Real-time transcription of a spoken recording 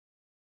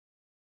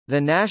The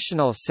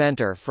National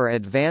Center for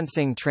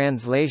Advancing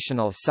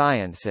Translational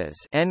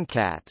Sciences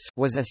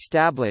was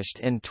established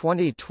in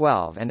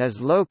 2012 and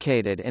is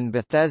located in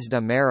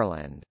Bethesda,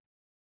 Maryland.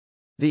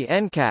 The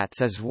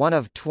NCATS is one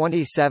of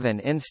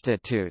 27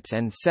 institutes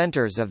and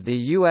centers of the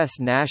U.S.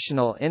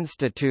 National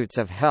Institutes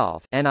of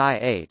Health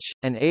 (NIH),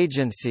 an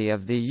agency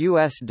of the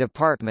U.S.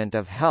 Department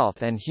of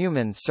Health and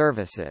Human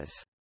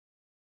Services.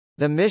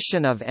 The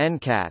mission of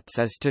NCATS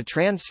is to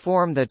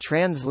transform the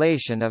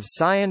translation of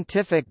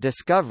scientific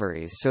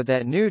discoveries so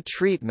that new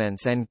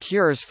treatments and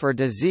cures for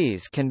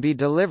disease can be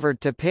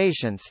delivered to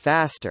patients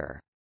faster.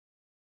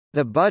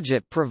 The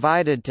budget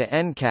provided to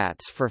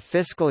NCATS for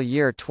fiscal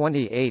year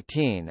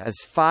 2018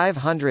 is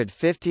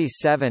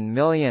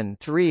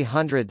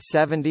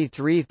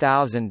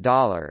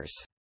 $557,373,000.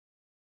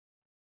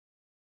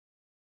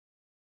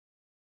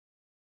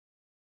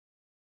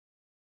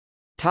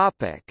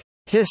 Topic: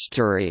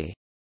 History.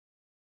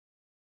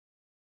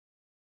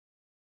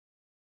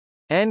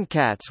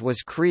 NCATS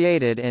was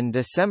created in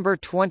December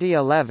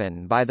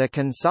 2011 by the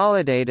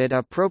Consolidated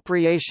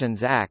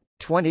Appropriations Act,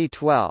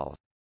 2012.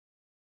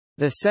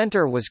 The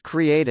center was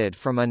created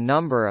from a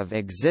number of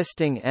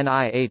existing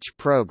NIH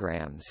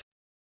programs.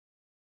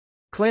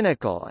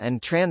 Clinical and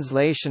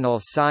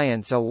Translational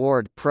Science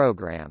Award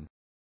Program.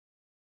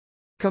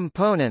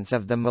 Components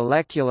of the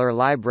Molecular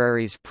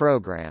Libraries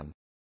Program.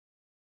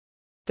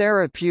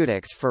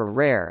 Therapeutics for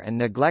Rare and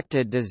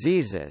Neglected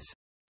Diseases.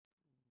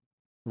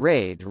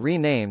 RAID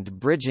renamed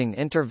Bridging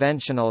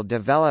Interventional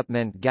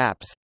Development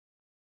Gaps.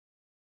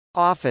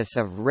 Office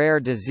of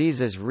Rare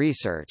Diseases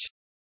Research.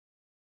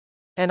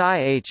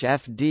 NIH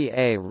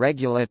FDA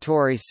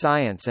Regulatory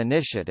Science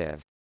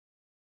Initiative.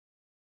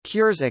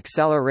 Cures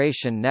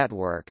Acceleration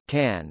Network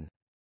 (CAN).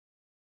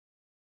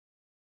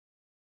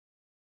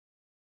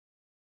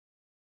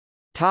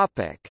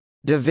 Topic: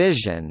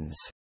 Divisions.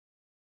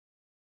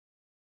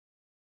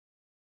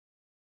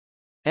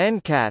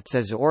 NCATS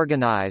is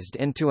organized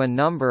into a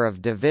number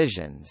of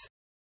divisions.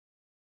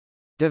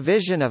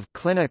 Division of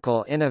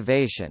Clinical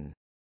Innovation,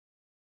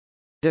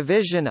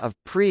 Division of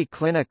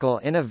Pre-Clinical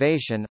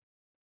Innovation,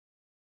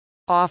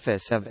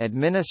 Office of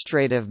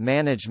Administrative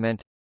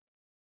Management,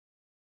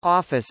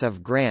 Office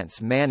of Grants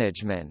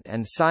Management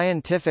and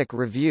Scientific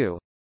Review,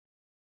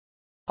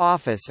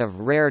 Office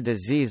of Rare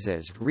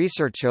Diseases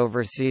Research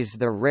oversees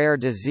the Rare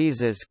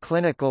Diseases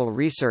Clinical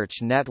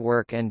Research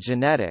Network and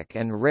Genetic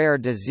and Rare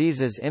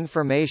Diseases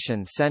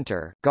Information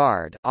Center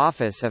 (GARD).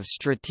 Office of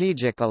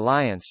Strategic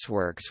Alliance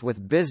works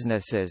with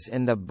businesses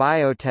in the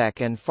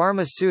biotech and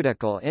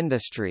pharmaceutical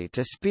industry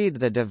to speed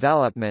the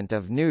development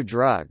of new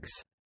drugs.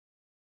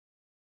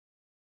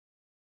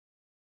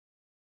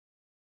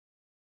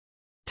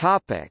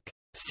 Topic: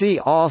 See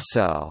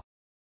also: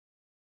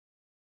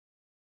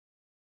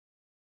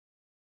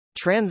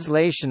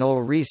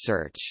 Translational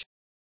research.